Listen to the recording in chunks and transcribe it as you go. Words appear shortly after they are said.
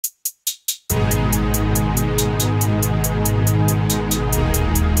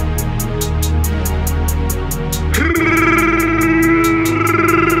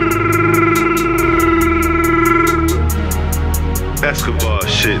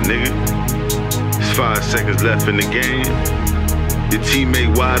shit, nigga. There's 5 seconds left in the game. Your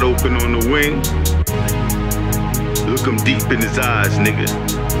teammate wide open on the wing. Look him deep in his eyes, nigga,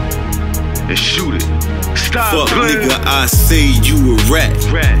 and shoot it. Stop Fuck, playing. nigga, I say you a rat,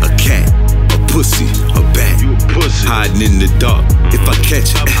 a cat, a pussy, a bat. You a pussy. Hiding in the dark. If I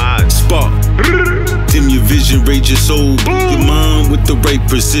catch it, spark. Dim your vision, raise your soul, blow your mind with the right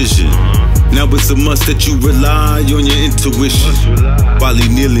precision. Now it's a must that you rely on your intuition. While he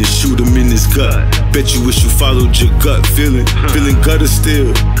kneeling, shoot him in his gut. Bet you wish you followed your gut feeling. Feeling gutter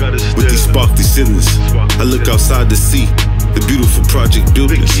still, with these sparkly ceilings. I look outside to see the beautiful project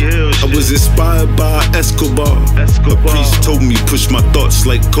buildings. I was inspired by Escovar. A priest told me push my thoughts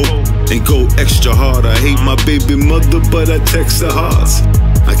like coke and go extra hard. I hate my baby mother, but I text her hearts.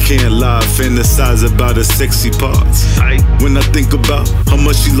 I can't lie, fantasize about her sexy parts. When I think about how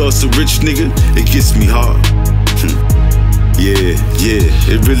much she lost a rich nigga, it gets me hard. Yeah,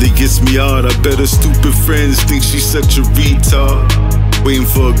 it really gets me hard. I bet her stupid friends think she's such a retard. Waiting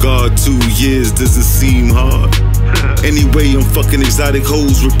for a guard 2 years doesn't seem hard. Anyway, I'm fucking exotic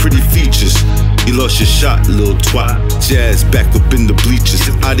hoes with pretty features. You lost your shot, little twat. Jazz back up in the bleachers.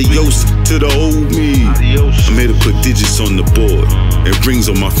 Adios to the old me. I'm here to put digits on the board and rings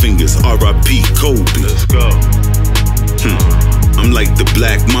on my fingers. R.I.P. Kobe. Let's go. I'm like the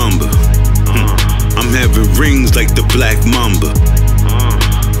black mamba. I'm having rings like the black mamba.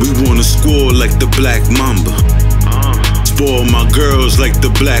 We wanna score like the black mamba. Spoil my girls like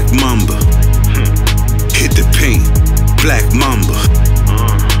the black mamba. Hit the paint, black mamba.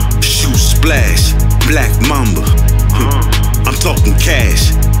 Shoot splash, black mamba. I'm talking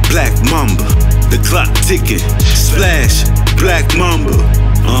cash, black mamba. The clock ticking, splash, black mamba.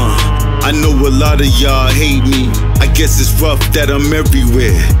 I know a lot of y'all hate me. I guess it's rough that I'm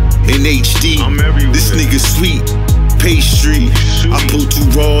everywhere. In HD, this nigga sweet, pastry. I pull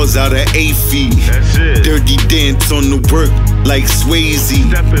 2 raws out of A-Fee. Dirty dance on the work like Swayze.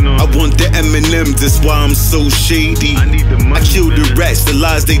 I want the M&M's, that's why I'm so shady. I kill the rats, the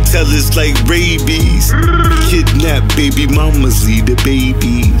lies they tell is like rabies. Kidnap baby mamas, leave the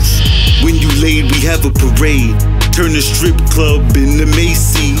babies. When you laid, we have a parade. Turn the strip club into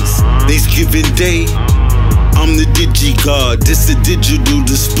Macy's. Thanksgiving Day, I'm the digi-god. This a digital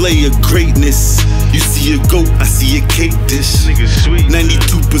display of greatness. You see a goat, I see a cake dish.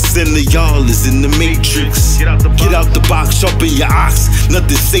 92% of y'all is in the matrix. Get out the box, sharpen your ox,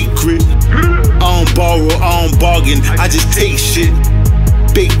 nothing sacred. I don't borrow, I don't bargain, I just take shit.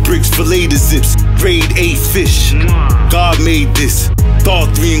 Baked bricks, filleted zips, grade A fish. God made this, thought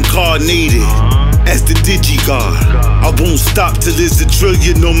reincarnated as the digi-god. I won't stop till there's a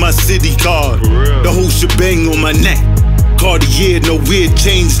trillion on my city card. The whole shebang on my neck. Cartier, no weird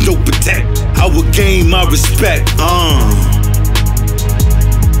chains, no protect. Our game, I respect.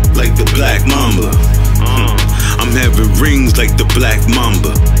 Like the black mamba. I'm having rings like the black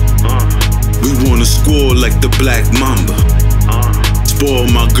mamba. We wanna score like the black mamba. Spoil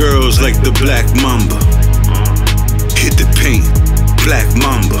my girls like the black mamba. Hit the paint, black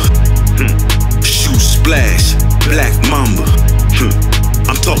mamba. Shoot splash, black mamba.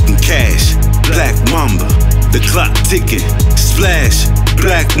 I'm talking cash, black mamba. The clock ticking, splash,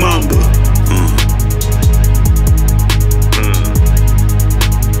 black mamba.